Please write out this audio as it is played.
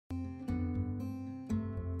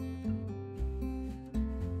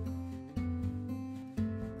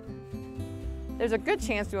There's a good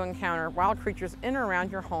chance you'll encounter wild creatures in or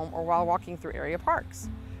around your home or while walking through area parks.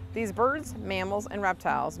 These birds, mammals, and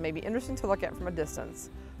reptiles may be interesting to look at from a distance,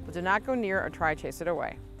 but do not go near or try to chase it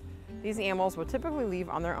away. These animals will typically leave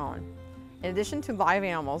on their own. In addition to live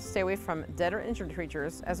animals, stay away from dead or injured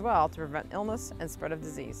creatures as well to prevent illness and spread of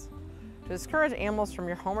disease. To discourage animals from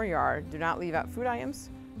your home or yard, do not leave out food items,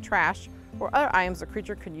 trash, or other items a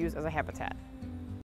creature could use as a habitat.